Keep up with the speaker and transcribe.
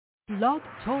Blog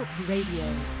Talk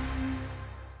Radio.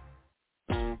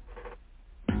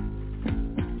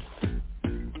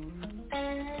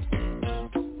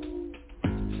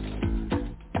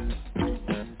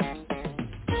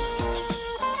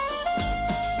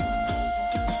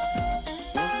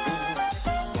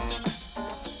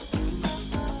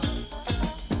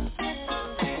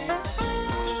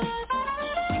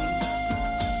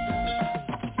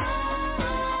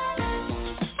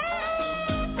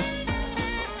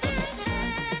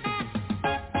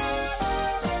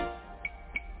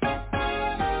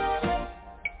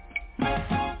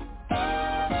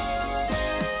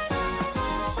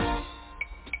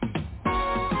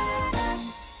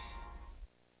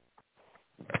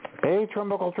 Hey,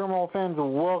 Turnbuckle Turmoil fans,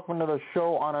 welcome to the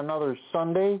show on another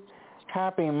Sunday.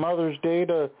 Happy Mother's Day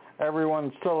to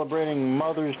everyone celebrating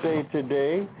Mother's Day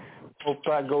today. Hope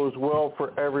that goes well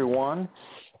for everyone.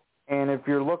 And if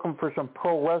you're looking for some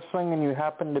pro wrestling and you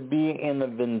happen to be in the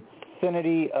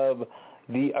vicinity of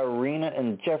the arena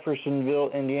in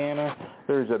Jeffersonville, Indiana,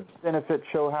 there's a benefit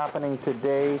show happening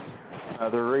today.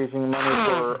 They're raising money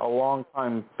for a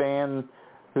longtime fan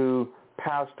who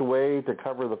passed away to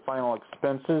cover the final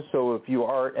expenses. So if you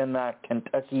are in that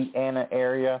Kentucky-Anna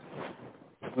area,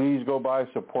 please go by,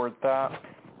 support that.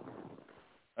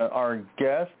 Our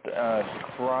guest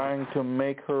trying to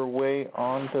make her way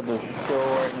onto the show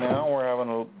right now. We're having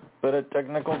a bit of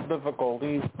technical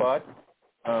difficulties, but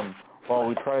while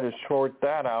we try to sort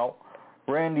that out,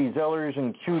 Randy Zellers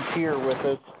and QT are with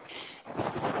us.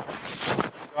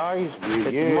 Guys,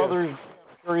 it's Mother's.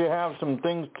 I'm sure you have some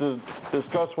things to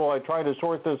discuss while I try to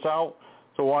sort this out,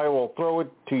 so I will throw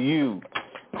it to you.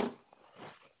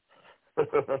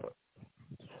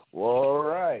 Well, all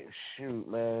right. Shoot,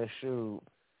 man, shoot.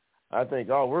 I think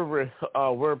all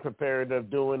we're prepared of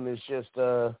doing is just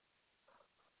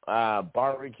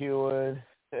barbecuing,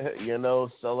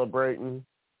 celebrating,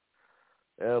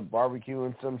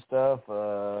 barbecuing some stuff.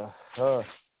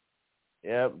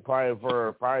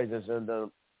 Probably just end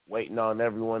up waiting on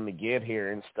everyone to get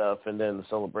here and stuff, and then the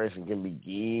celebration can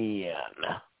begin.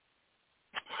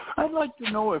 I'd like to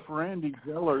know if Randy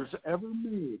Zellers ever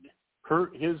made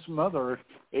his mother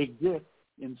a gift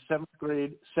in 7th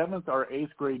or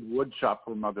 8th grade woodshop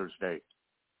for Mother's Day.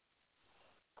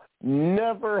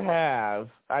 Never have.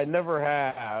 I never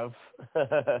have.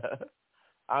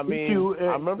 I mean, I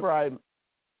remember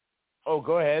Oh,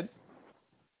 go ahead.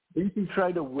 Didn't you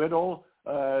try to whittle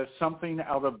something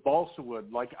out of balsa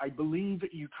wood? Like, I believe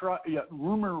you try.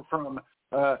 Rumor from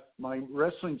my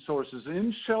wrestling sources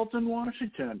in Shelton,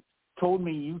 Washington, told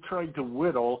me you tried to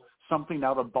whittle something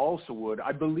out of balsa wood.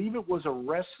 I believe it was a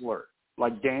wrestler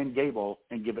like Dan Gable,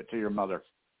 and give it to your mother.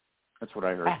 That's what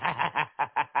I heard.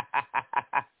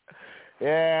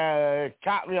 Yeah,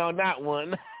 caught me on that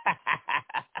one.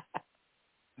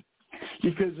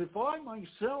 Because if I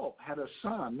myself had a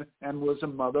son and was a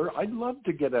mother, I'd love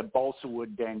to get a balsa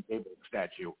wood Dan Gable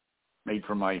statue made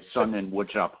for my son in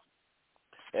woodshop.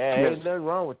 Yeah, Ain't nothing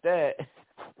wrong with that.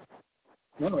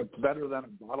 No, it's better than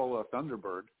a bottle of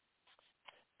Thunderbird.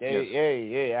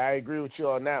 Yeah, I agree with you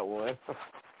on that one.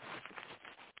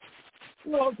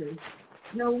 Well, okay.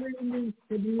 Now, Randy,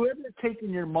 have you ever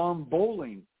taken your mom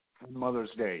bowling on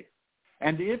Mother's Day?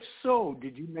 And if so,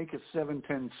 did you make a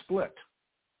 7-10 split?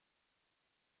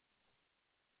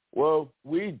 Well,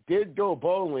 we did go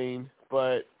bowling,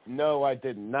 but no, I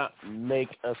did not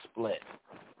make a split.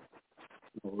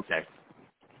 Okay.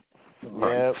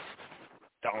 Yep.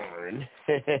 Darn.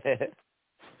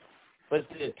 But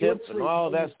the tips and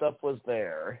all that stuff was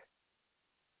there.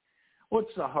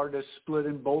 What's the hardest split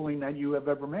in bowling that you have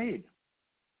ever made?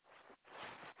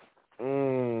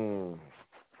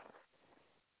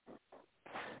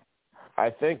 I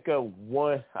think a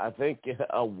 1-9.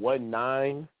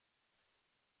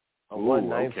 A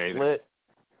 1-9 split.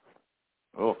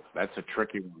 Oh, that's a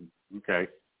tricky one. Okay.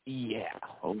 Yeah.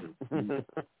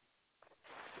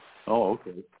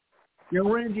 Okay. Now,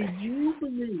 Randy, do you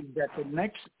believe that the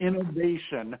next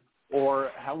innovation,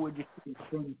 or how would you say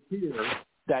frontier,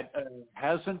 that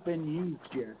hasn't been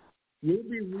used yet, will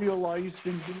be realized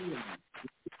in bowling?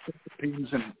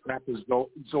 Pins and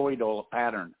trapezoidal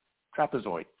pattern.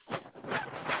 Trapezoid.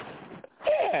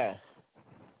 Yeah.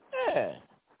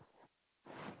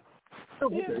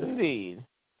 Yes, indeed.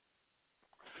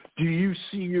 Do you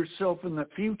see yourself in the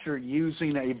future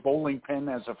using a bowling pin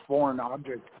as a foreign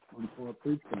object for a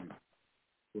food thing?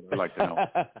 I'd like to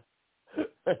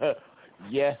know.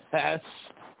 Yes.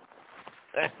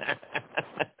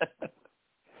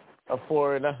 A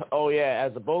foreign. Oh yeah,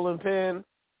 as a bowling pin.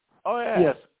 Oh yeah.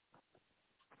 Yes.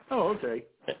 Oh, okay.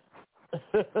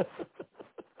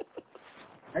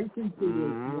 I think there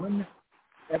was one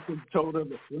episode of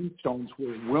the Flintstones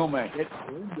where Wilma hit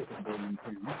Fred with a bowling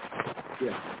pin.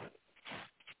 Yeah.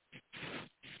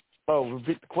 Oh,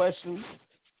 repeat the question.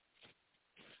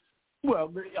 Well,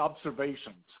 the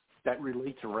observations that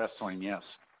relate to wrestling, yes.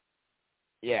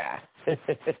 Yeah. Okay.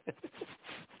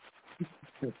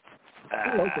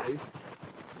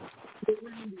 So,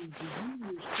 Randy, did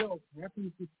you yourself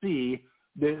happen to see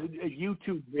the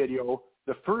YouTube video,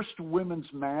 the first women's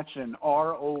match in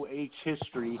ROH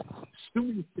history,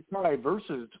 Sumi Sakai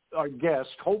versus our guest,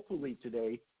 hopefully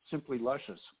today, Simply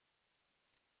Luscious?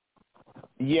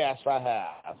 Yes, I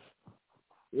have.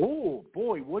 Oh,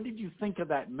 boy, what did you think of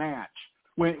that match?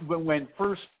 When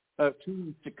first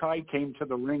Sumi Sakai came to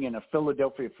the ring in a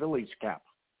Philadelphia Phillies cap.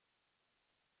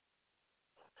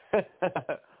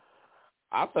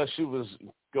 I thought she was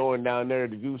going down there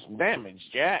to do some damage,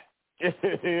 Jack.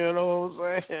 You know what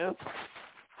I'm saying?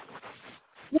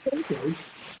 Okay.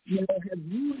 Now, have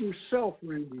you yourself,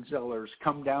 Randy Zellers,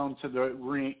 come down to the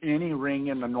ring, any ring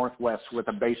in the Northwest with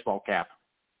a baseball cap?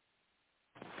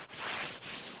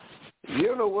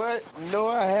 You know what? No,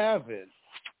 I haven't.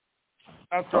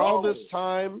 After all this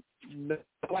time, no,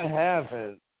 I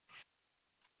haven't.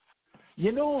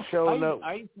 You know, Showing up.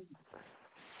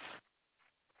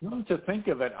 Come to think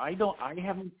of it, I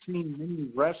haven't seen many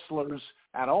wrestlers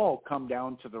at all come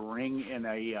down to the ring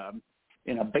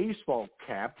in a baseball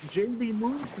cap. JB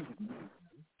Moonshine.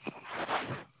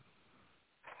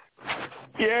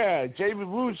 Yeah, JB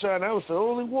Moonshine. I was the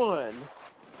only one.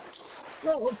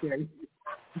 Oh, okay.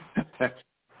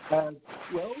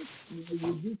 Well,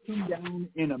 would you come down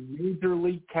in a major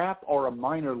league cap or a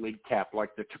minor league cap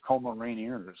like the Tacoma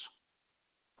Rainiers?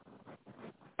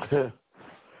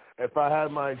 If I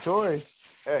had my choice,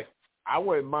 hey, I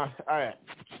wouldn't mind. I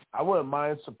wouldn't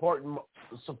mind supporting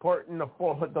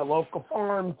the local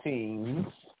farm teams.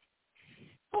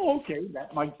 Oh, okay.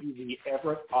 That might be the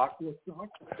Everett Aqua Sox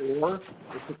or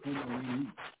the Tacoma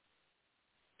Rainiers.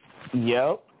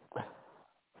 Yep.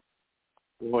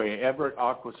 Boy, Everett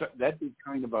Aqua Sox, that'd be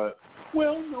kind of a,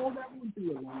 well, no, that wouldn't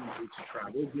be a long day's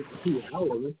travel. Just 2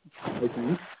 hours, I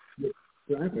think. With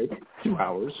traffic, 2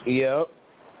 hours. Yep.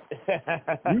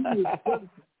 Usually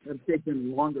have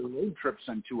taken longer road trips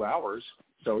than 2 hours.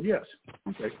 So, yes.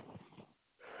 Okay.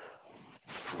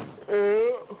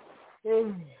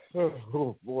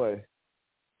 Oh, boy.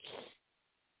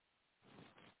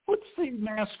 What's the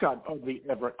mascot of the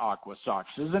Everett Aqua Sox?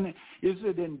 Is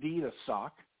it indeed a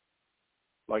sock?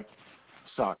 Like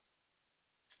sock?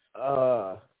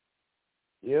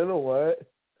 You know what?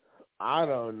 I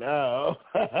don't know.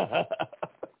 I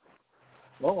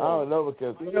don't know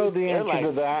because you know the answer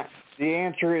to that. The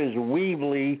answer is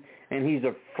Weebly, and he's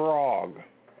a frog.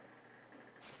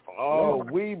 Oh,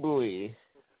 Weebly.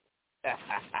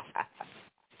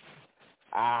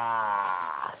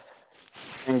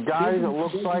 And guys, it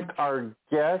looks like our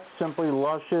guest, Simply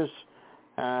Luscious,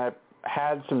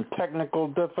 had some technical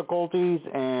difficulties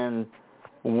and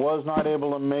was not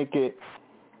able to make it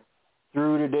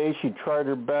through today. She tried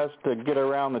her best to get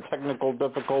around the technical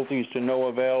difficulties to no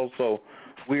avail, so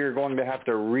we are going to have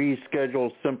to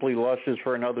reschedule Simply Luscious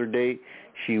for another date.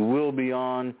 She will be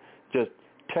on, just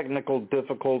technical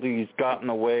difficulties got in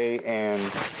the way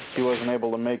and she wasn't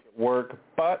able to make it work,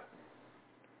 but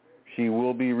she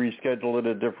will be rescheduled at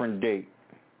a different date.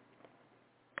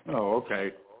 Oh,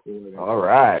 okay. All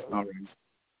right.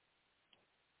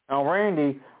 Now,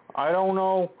 Randy, I don't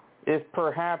know if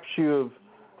perhaps you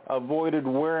have avoided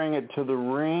wearing it to the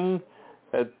ring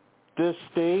at this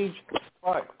stage,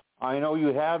 but I know you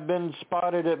have been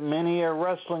spotted at many a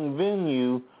wrestling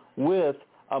venue with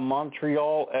a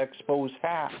Montreal Expos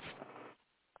hat.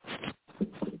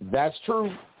 That's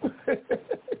true.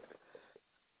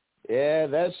 Yeah,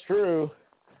 that's true.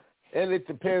 And it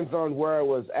depends on where I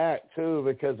was at, too,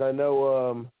 because I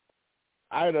know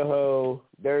Idaho,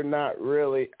 they're not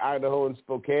really, Idaho and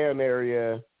Spokane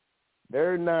area,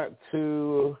 they're not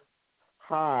too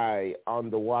high on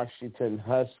the Washington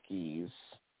Huskies.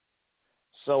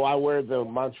 So I wear the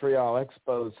Montreal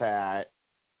Expos hat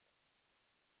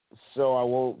so I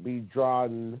won't be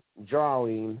drawing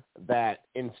that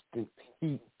instant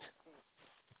heat.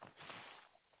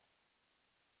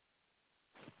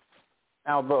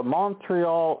 Now, the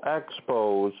Montreal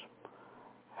Expos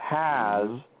has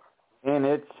in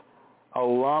its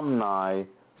alumni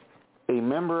a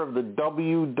member of the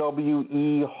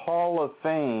WWE Hall of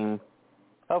Fame.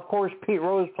 Of course, Pete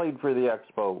Rose played for the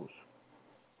Expos.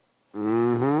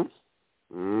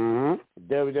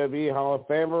 WWE Hall of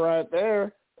Famer right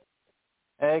there.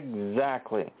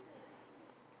 Exactly.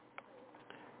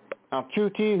 Now,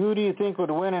 QT, who do you think would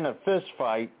win in a fist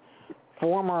fight?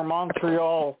 Former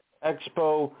Montreal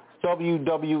Expo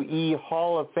WWE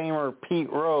Hall of Famer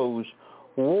Pete Rose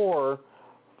wore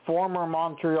former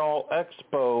Montreal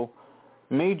Expo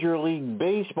Major League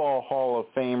Baseball Hall of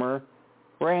Famer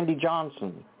Randy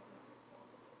Johnson.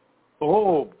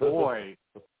 Oh, boy.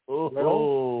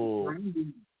 Well,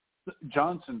 Randy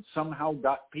Johnson somehow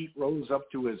got Pete Rose up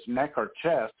to his neck or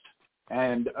chest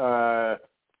and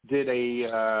did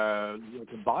a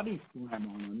body slam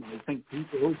on him. I think Pete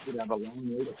Rose would have a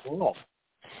long way to fall.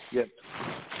 Yes.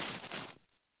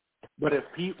 But if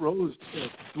Pete Rose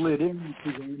slid into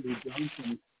Randy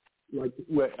Johnson like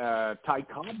what Ty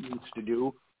Cobb used to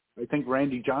do, I think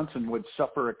Randy Johnson would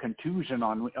suffer a contusion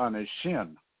on his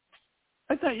shin.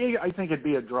 I think it'd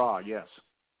be a draw, yes.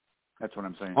 That's what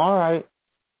I'm saying. All right.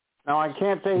 Now, I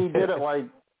can't say he did it like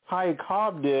Ty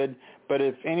Cobb did, but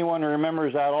if anyone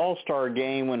remembers that All-Star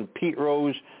game when Pete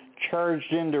Rose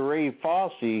charged into Ray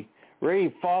Fosse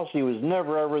was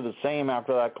never, ever the same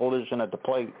after that collision at the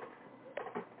plate.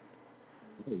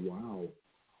 Oh, wow.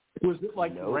 Was it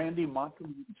like Randy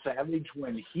Montgomery Savage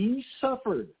when he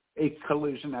suffered a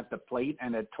collision at the plate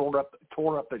and it tore up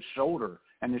his shoulder,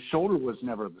 and his shoulder was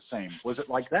never the same? Was it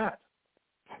like that?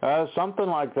 Something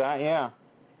like that, yeah.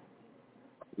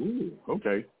 Ooh,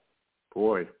 okay.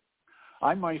 Boy.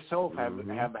 I myself have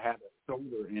had a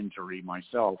shoulder injury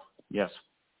myself, yes.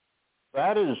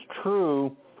 That is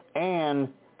true, and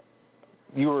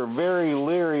you were very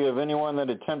leery of anyone that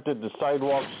attempted to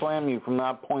sidewalk slam you from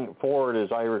that point forward,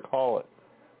 as I recall it.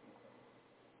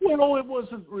 Well, it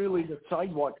wasn't really the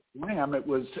sidewalk slam. It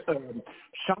was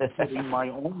shot-putting my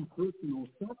own personal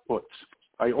shot puts.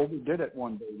 I overdid it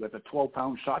one day with a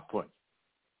 12-pound shot put.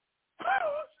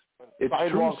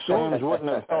 Sidewalk slams wouldn't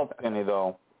have helped any,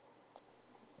 though.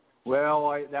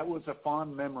 Well, that was a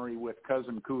fond memory with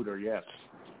Cousin Cooter, yes.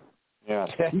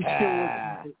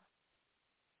 Yeah.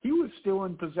 He was still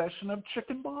in possession of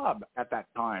Chicken Bob at that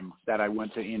time that I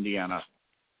went to Indiana.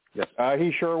 Yes.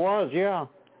 He sure was, yeah.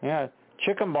 Yeah.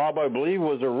 Chicken Bob, I believe,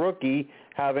 was a rookie,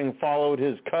 having followed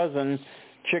his cousin,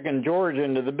 Chicken George,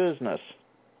 into the business.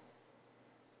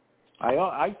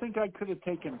 I think I could have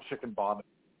taken Chicken Bob at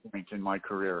that point in my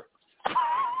career. I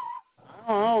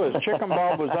don't know, as Chicken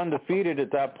Bob was undefeated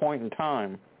at that point in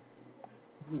time.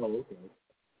 Oh, okay.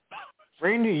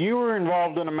 Randy, you were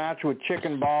involved in a match with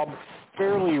Chicken Bob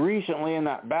fairly recently in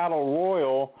that Battle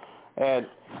Royal at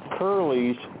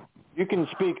Curly's. You can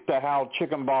speak to how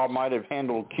Chicken Bob might have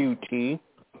handled QT.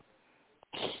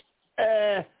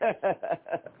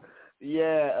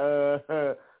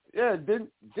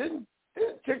 Didn't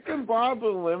Chicken Bob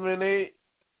eliminate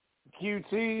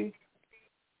QT?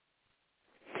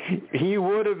 He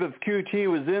would have if QT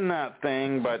was in that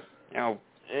thing, but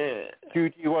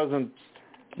QT wasn't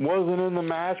in the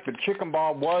match, but Chicken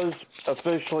Bob was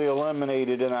officially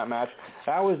eliminated in that match.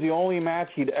 That was the only match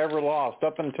he'd ever lost.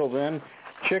 Up until then,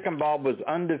 Chicken Bob was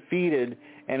undefeated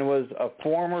and was a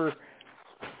former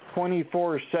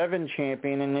 24/7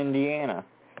 champion in Indiana.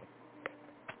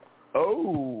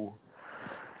 Oh.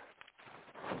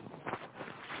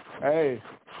 Hey.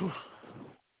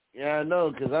 Yeah, I know,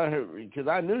 because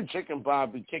I knew Chicken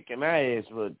Bob be kicking ass,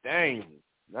 but dang,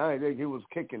 I didn't think he was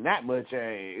kicking that much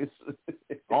ass.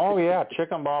 Oh, yeah,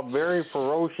 Chicken Bob, very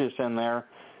ferocious in there.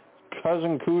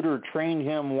 Cousin Cooter trained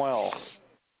him well.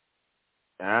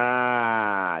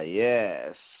 Ah,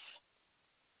 yes.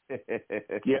 Yeah,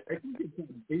 I think it's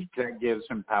the beak that gives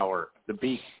him power, the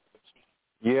beak.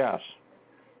 Yes.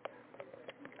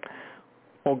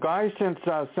 Well, guys, since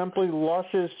Simply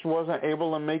Luscious wasn't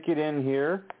able to make it in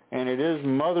here, and it is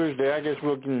Mother's Day, I guess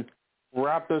we can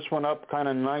wrap this one up kind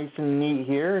of nice and neat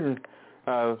here, and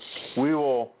we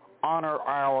will honor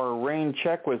our rain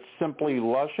check with Simply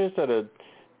Luscious at a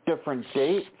different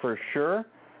date for sure.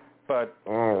 But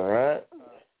all right.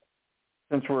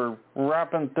 Since we're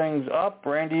wrapping things up,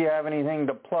 Randy, you have anything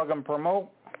to plug and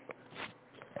promote?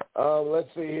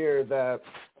 Let's see here. That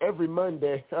every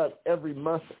Monday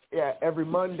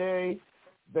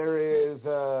there is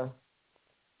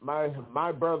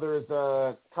my brother's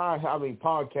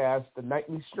podcast, The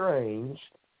Nightly Strange,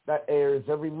 that airs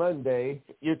every Monday.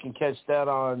 You can catch that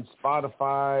on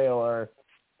Spotify or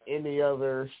any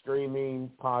other streaming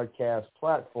podcast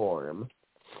platform.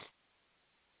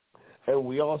 And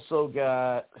we also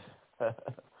got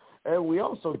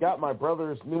my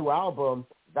brother's new album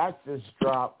that just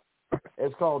dropped.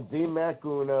 It's called D. Mac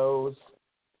Uno's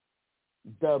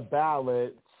The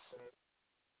Ballads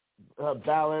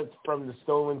from the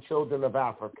Stolen Children of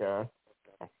Africa.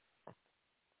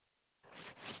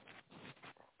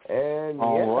 And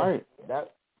right. That's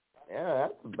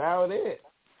about it.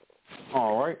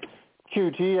 All right.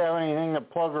 QT, you have anything to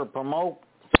plug or promote?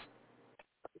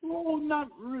 Oh, not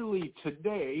really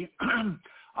today.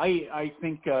 I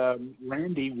think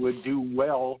Randy would do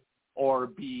well or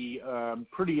be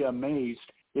pretty amazed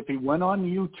if he went on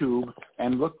YouTube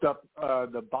and looked up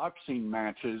the boxing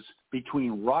matches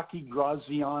between Rocky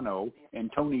Graziano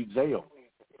and Tony Zale.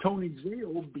 Tony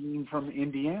Zale being from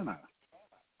Indiana.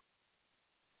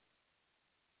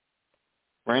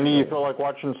 Randy, you feel like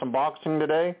watching some boxing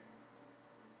today?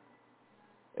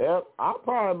 Yep, I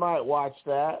probably might watch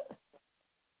that.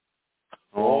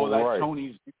 Oh, that right.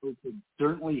 Tony Zale could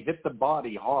certainly hit the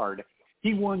body hard.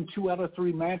 He won 2 out of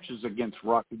 3 matches against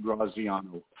Rocky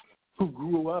Graziano, who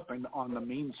grew up on the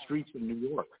main streets of New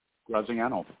York.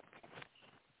 Graziano.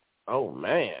 Oh,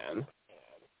 man.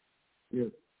 Yeah.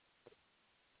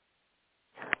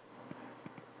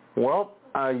 Well,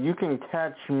 you can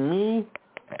catch me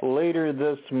later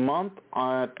this month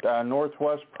at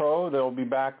Northwest Pro. They'll be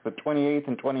back the 28th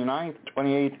and 29th.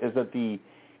 28th is at the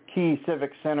Key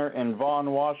Civic Center in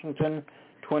Vaughan, Washington.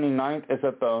 29th is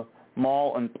at the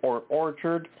mall in Port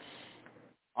Orchard.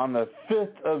 On the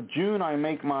 5th of June, I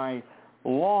make my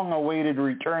long-awaited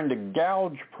return to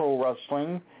Gouge Pro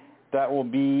Wrestling. That will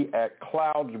be at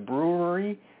Clouds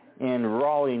Brewery in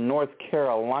Raleigh, North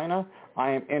Carolina.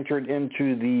 I am entered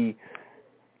into the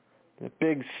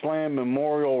Big Slam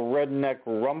Memorial Redneck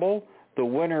Rumble. The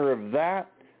winner of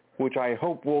that, which I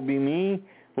hope will be me,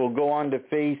 will go on to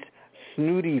face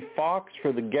Snooty Fox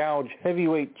for the Gouge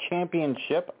Heavyweight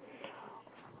Championship.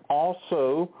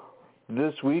 Also,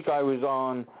 this week I was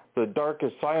on the Dark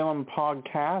Asylum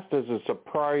podcast as a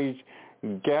surprise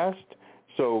guest,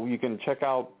 so you can check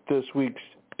out this week's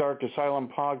Dark Asylum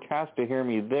podcast to hear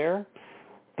me there.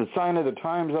 The Sign of the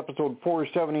Times, episode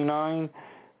 479,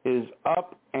 is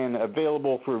up and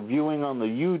available for viewing on the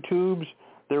YouTubes.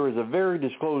 There was a very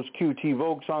disclosed QT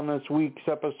Vokes on this week's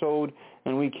episode,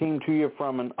 and we came to you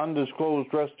from an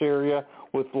undisclosed rest area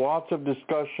with lots of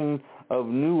discussion of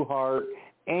Newhart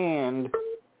and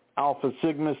Alpha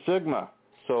Sigma Sigma.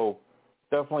 So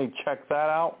definitely check that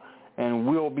out, and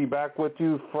we'll be back with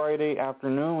you Friday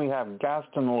afternoon. We have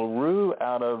Gaston LaRue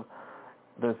out of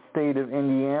the state of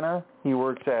Indiana. He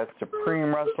works at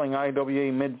Supreme Wrestling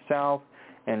IWA Mid-South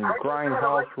and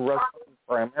Grindhouse Wrestling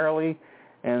primarily.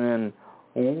 And then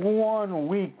 1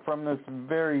 week from this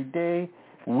very day,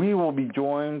 we will be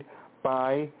joined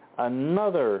by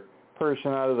another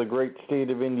person out of the great state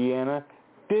of Indiana,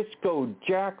 Disco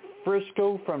Jack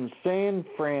Frisco from San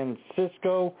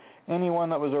Francisco. Anyone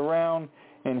that was around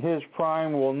in his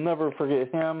prime will never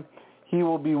forget him. He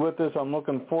will be with us. I'm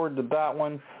looking forward to that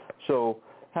one. So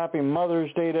happy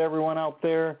Mother's Day to everyone out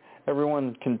there.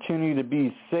 Everyone continue to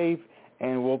be safe,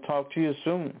 and we'll talk to you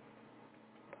soon.